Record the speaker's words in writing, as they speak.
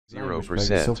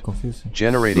0%.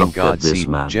 Generating Look God at this seed.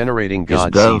 man. Generating His God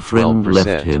seed. girlfriend 12%.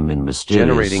 left him in mysterious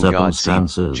Generating God seed.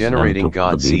 circumstances Generating and took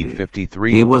God the seed. baby.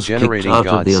 53. He was Generating kicked out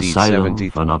God of the seed. asylum 70.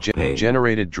 for not paying.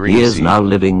 Generated dream He is seed. now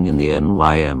living in the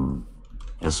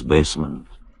NYM's basement.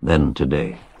 Then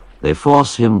today, they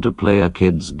force him to play a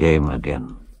kid's game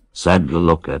again. Sad to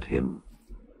look at him.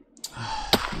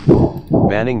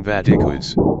 Banning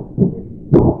Vatikus.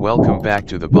 Welcome back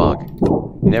to the bug.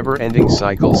 Never-ending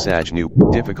cycle Sag new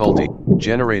difficulty.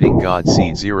 Generating God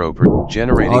seed 0%.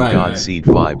 Generating God seed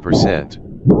 5%.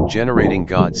 Generating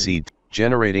God seed.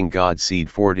 Generating God seed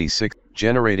 46.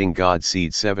 Generating God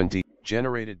seed 70.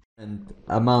 Generated and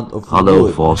amount of Hello,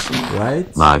 wood, Forsen.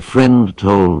 right? My friend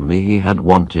told me he had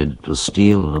wanted to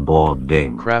steal a board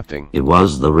game. crafting. It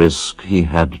was the risk he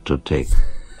had to take.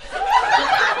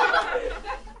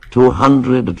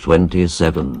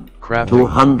 227. Crafting.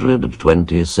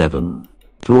 227.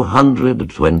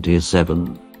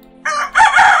 227.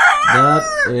 That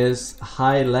is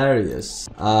hilarious.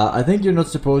 I think you're not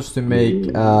supposed to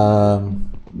make a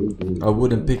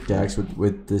wooden pickaxe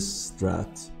with this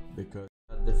strat, because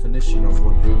the definition of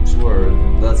what rooms were,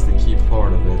 that's the key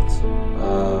part of it.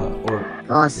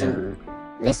 Forsen,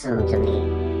 listen to me.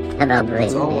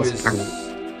 Herobrine is coming.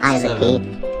 I repeat,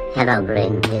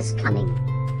 Herobrine is coming.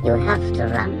 You have to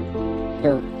run.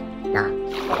 Do not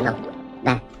look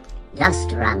back.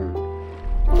 Just run.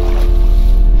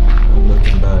 I'm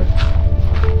looking back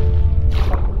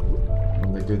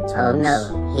on the good times.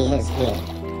 Oh no, he is here.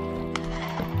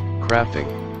 Crafting.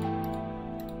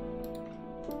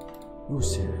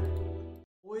 Who's here?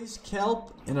 Always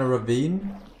kelp in a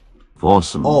ravine?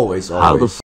 Forsen, Always. how the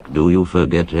f do you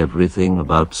forget everything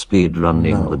about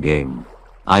speedrunning the game?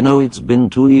 I know it's been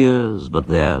 2 years, but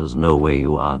there's no way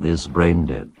you are this brain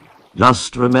dead.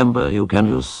 Just remember you can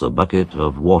use a bucket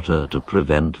of water to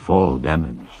prevent fall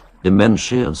damage.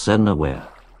 Dementia's unaware.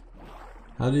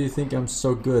 How do you think I'm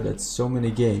so good at so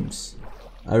many games?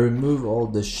 I remove all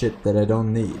the shit that I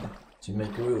don't need to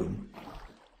make room.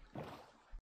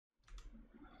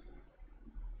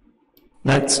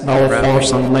 Let's go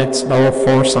Forsen, let's go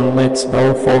Forsen, let's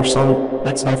go Forsen,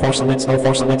 let's go Forsen, let's go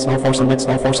Forsen, let's go Forsen, let's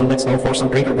go Forsen, let's go Forsen,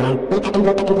 greater than.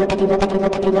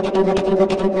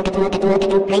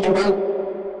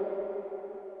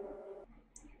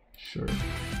 Sure.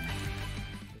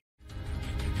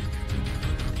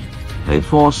 Hey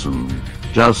Forsen,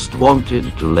 just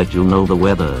wanted to let you know the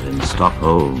weather in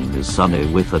Stockholm is sunny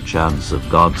with a chance of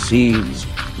God seeds,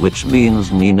 which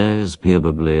means Nina is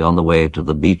probably on the way to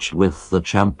the beach with the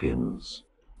champions.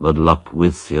 Good luck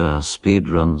with your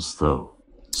speedruns though.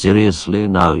 Seriously,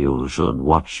 now you should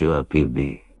watch your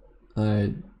PB.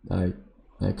 I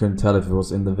couldn't tell if it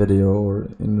was in the video or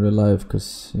in real life,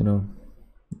 because, you know,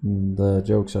 the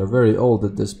jokes are very old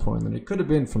at this point, and it could have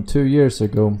been from 2 years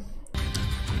ago.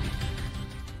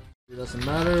 It doesn't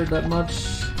matter that much.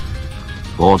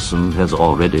 Forsen has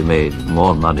already made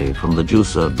more money from the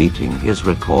juicer beating his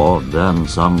record than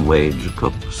some wage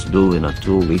cooks do in a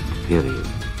 2-week period.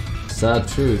 Sad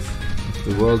truth,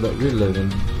 the world that we live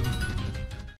in.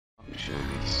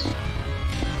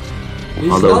 He's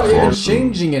Hello, not even Forsen.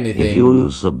 changing anything. If you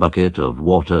use a bucket of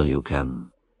water, you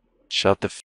can. Shut the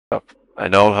f up. I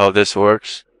know how this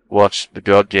works. Watch the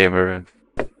God Gamer.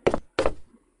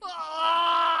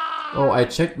 Oh, I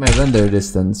checked my render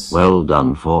distance. Well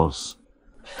done, Force.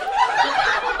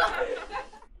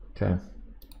 Okay.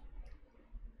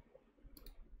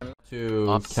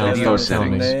 To Video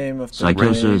settings.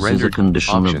 Psychosis is a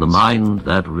condition of the mind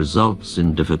that results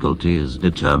in difficulties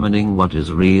determining what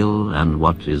is real and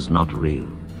what is not real.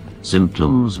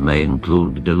 Symptoms may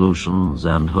include delusions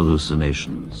and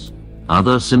hallucinations.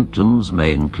 Other symptoms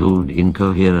may include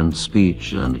incoherent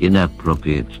speech and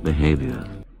inappropriate behavior.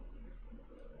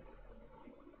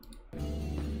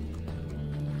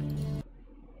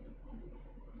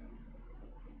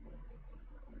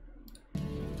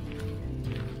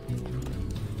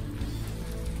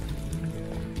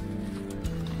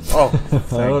 Oh,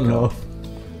 I don't know.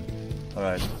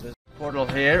 Alright. Portal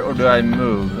here, or do I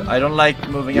move? I don't like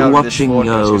moving You're out of this watching fortress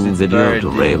your because own it's video very to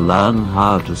deep. learn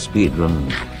how to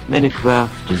speedrun.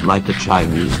 Minecraft is like a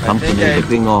Chinese company think I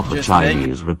ripping off a just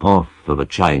Chinese ripoff of a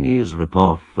Chinese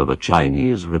ripoff of a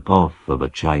Chinese ripoff of a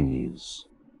Chinese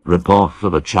ripoff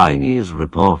of a Chinese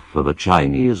ripoff of a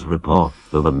Chinese ripoff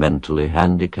of a mentally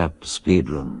handicapped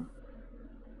speedrun.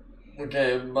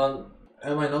 Okay, but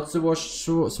am I not supposed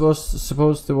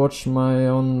to watch my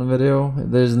own video?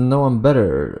 There's no one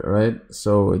better, right?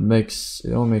 So it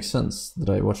all makes sense that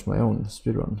I watch my own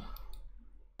speedrun.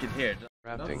 Here.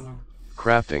 Crafting.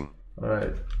 Crafting.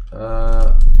 Alright.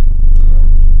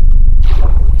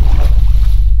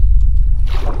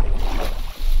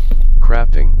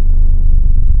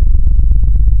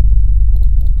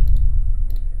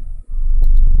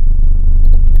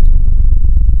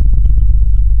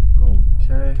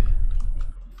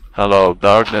 Hello,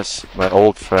 Darkness, my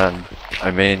old friend. I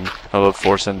mean, hello,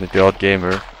 Forsen, the God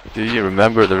Gamer. Do you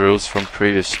remember the rules from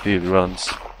previous speed runs?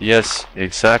 Yes,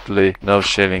 exactly. No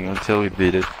shaving until you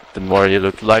beat it. The more you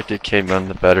look like the caveman,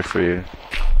 the better for you.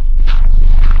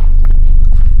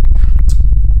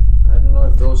 I don't know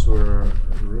if those were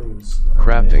rules.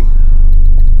 Crafting.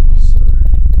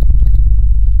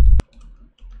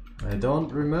 I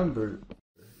don't remember.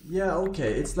 Yeah,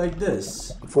 okay, it's like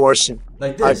this. Forsen,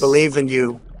 Like this. I believe in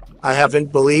you. I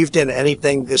haven't believed in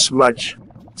anything this much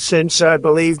since I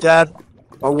believed that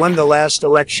I won the last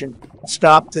election.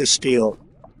 Stop this deal.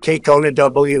 Take on a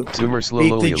W. Beat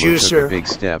the juicer big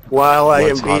step. while I am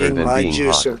What's hotter beating than my being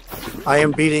juicer. I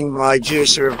am beating my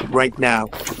juicer right now.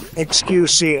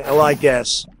 XQCL, I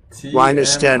guess.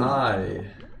 Minus 10. TMI.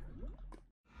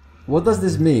 What does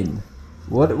this mean?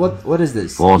 What is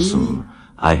this? Forsen,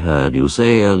 I heard you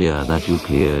say earlier that you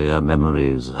clear your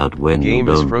memories out when you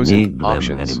don't need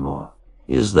them anymore.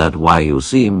 Is that why you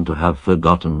seem to have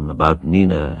forgotten about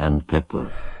Nina and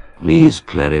Pepper? Please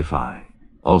clarify.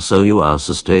 Also, you are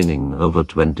sustaining over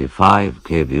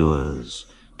 25k viewers.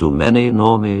 Too many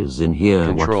normies in here.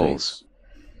 Controls.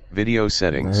 Video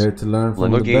settings. I'm here to learn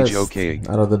from the best. Okay.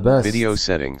 Out of the best. Video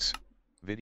settings.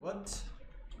 What?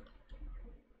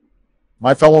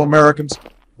 My fellow Americans,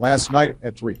 last night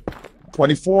at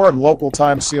 3:24 and local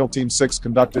time, SEAL Team 6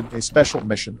 conducted a special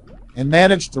mission and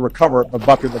managed to recover a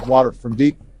bucket of water from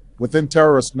deep within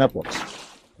terrorist networks.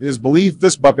 It is believed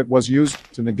this bucket was used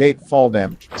to negate fall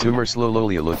damage. Zoomer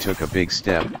Slololiolo took a big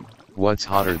step. What's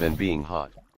hotter than being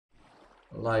hot?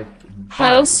 Like.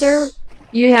 Hello, sir.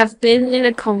 You have been in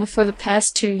a coma for the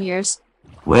past 2 years.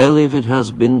 Well, if it has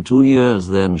been 2 years,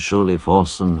 then surely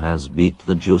Forsen has beat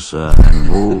the juicer and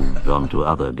moved on to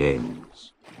other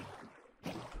games.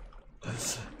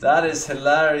 That is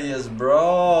hilarious,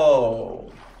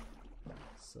 bro.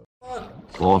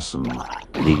 Forsen,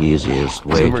 the easiest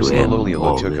way Zoomer to end Slololiolo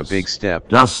all took a this. big step.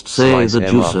 Just say Slice the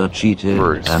him juicer up. cheated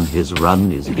Birds. and his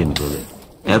run is invalid.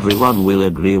 Everyone will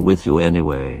agree with you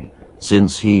anyway,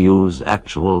 since he used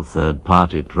actual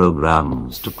third-party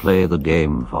programs to play the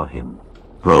game for him.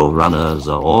 Pro runners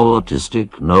are all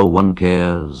autistic, no one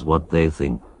cares what they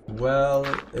think. Well,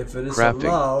 if it is Crafting.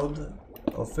 allowed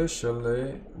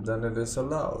officially, then it is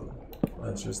allowed.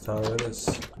 That's just how it is.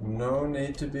 No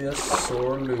need to be a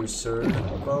sore loser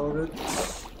about it.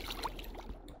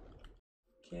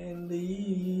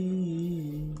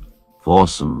 Candy.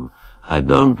 Forsen, I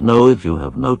don't know if you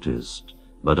have noticed,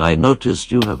 but I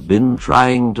noticed you have been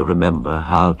trying to remember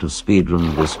how to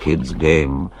speedrun this kid's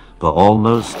game for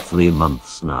almost 3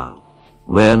 months now.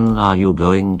 When are you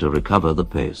going to recover the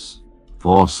pace?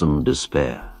 Forsen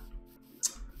despair.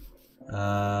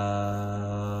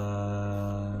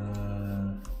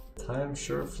 Time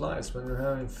sure flies when you're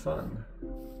having fun,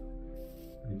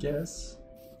 I guess.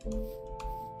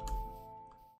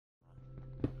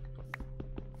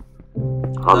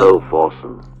 Hello,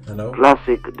 Forsen. Hello?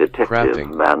 Classic detective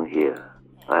Crafting. man here.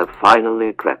 I have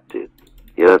finally cracked it.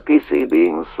 Your PC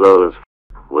being slow as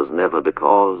was never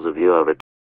because of your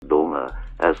doma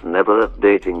as never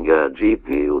updating your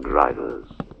GPU drivers.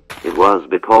 It was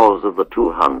because of the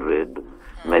 200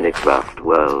 Minecraft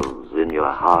worlds in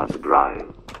your hard drive.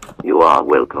 You are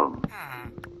welcome.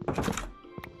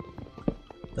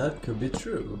 That could be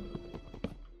true.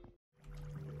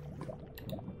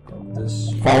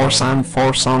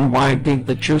 Forsen, why did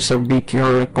the juicer beat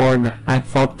your record? I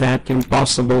thought that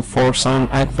impossible, Forsen.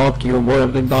 I thought you were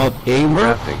the God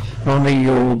Gamer. Crafting. Only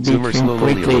you beat Zoomer him Slololiolo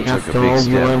quickly. took a After big all, you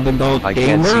step. are the God I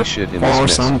can't Gamer. see shit in this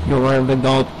mess. Forsen, you are the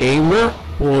God Gamer.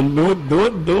 Oh no,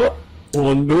 do.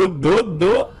 Oh no,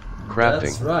 do. Crafting.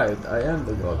 That's right, I am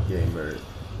the God Gamer.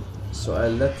 So I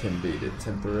let him beat it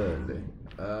temporarily.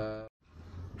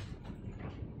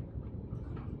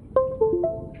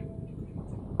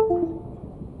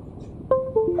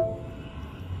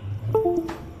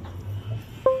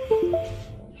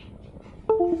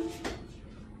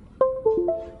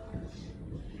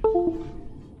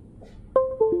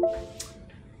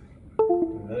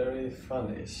 Very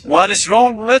funny. What is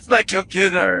wrong with my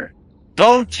computer?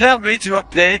 Don't tell me to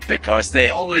update because they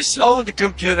always slow the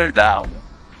computer down.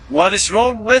 What is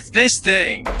wrong with this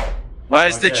thing? Why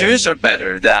is the Okay. juicer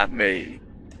better than me?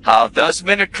 How does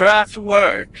Minecraft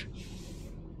work?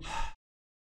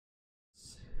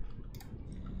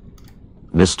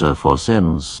 Mr.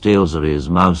 Forsen's Steelsery's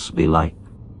mouse be like.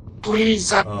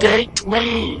 Please update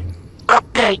me.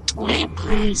 Update me,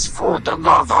 please, for the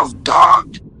love of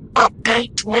God.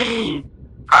 Update me.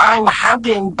 I'm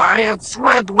hanging by a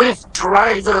thread with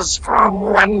drivers from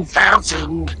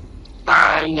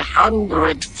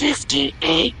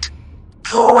 1958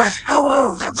 to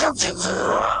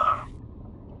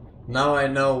Now I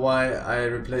know why I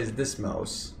replaced this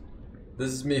mouse.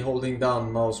 This is me holding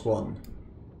down mouse 1.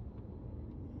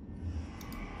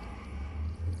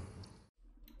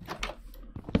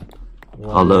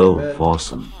 Hello,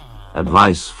 Forsen.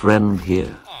 Advice friend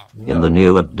here. In the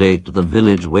new update, the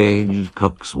village wage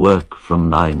cooks work from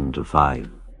 9 to 5.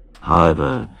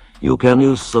 However, you can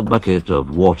use a bucket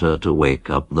of water to wake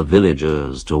up the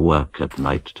villagers to work at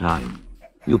night time.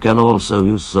 You can also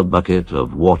use a bucket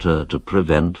of water to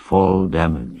prevent fall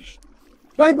damage.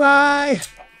 Bye-bye!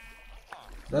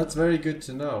 That's very good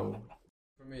to know.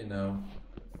 For me now.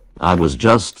 I was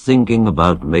just thinking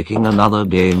about making another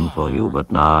game for you,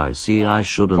 but now I see I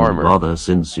shouldn't bother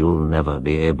since you'll never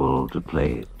be able to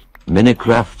play it.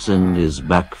 Minecraft's in his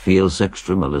back feels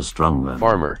extremely stronger.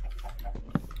 Farmer.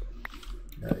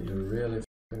 Yeah, you really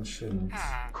f***ing shouldn't.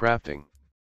 Crafting.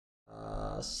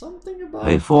 Something about...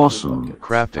 Hey, Forsen.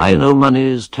 Crafting. I know money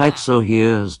is tight, so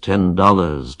here's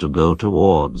 $10 to go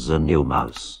towards a new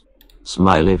mouse.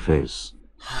 Smiley face.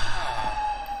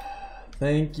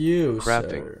 Thank you,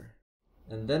 Crafting. sir.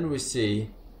 And then we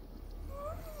see...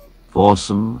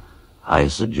 Forsen, I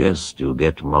suggest you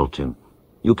get Multim.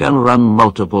 You can run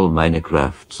multiple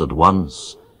Minecrafts at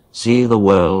once, see the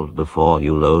world before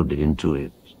you load into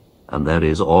it, and there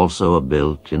is also a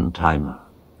built-in timer.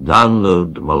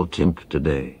 Download Multimp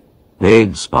today.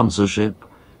 Paid sponsorship.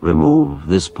 Remove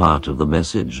this part of the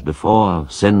message before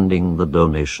sending the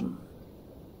donation.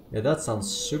 Yeah, that sounds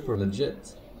super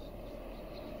legit.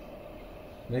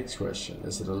 Next question,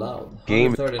 is it allowed?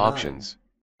 Game options.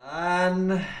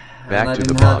 And back to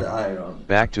the bog.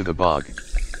 Back to the bog.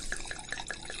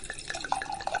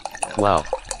 Wow,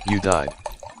 you died.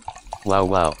 Wow,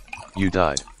 wow, you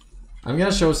died. I'm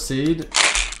gonna show seed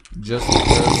just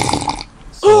because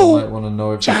someone might want to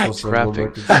know if it was a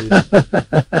crafting.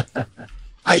 seed.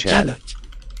 I cannot.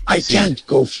 I can't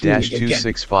go through it again.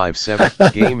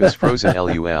 -2657. Game is frozen.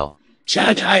 LUL.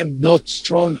 Chad, I am not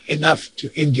strong enough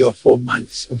to endure 4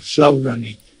 months of slow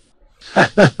running.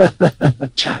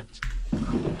 Chad.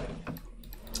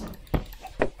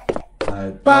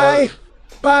 Bye.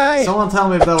 Bye. Someone tell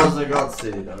me if that was a god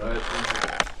seed, alright?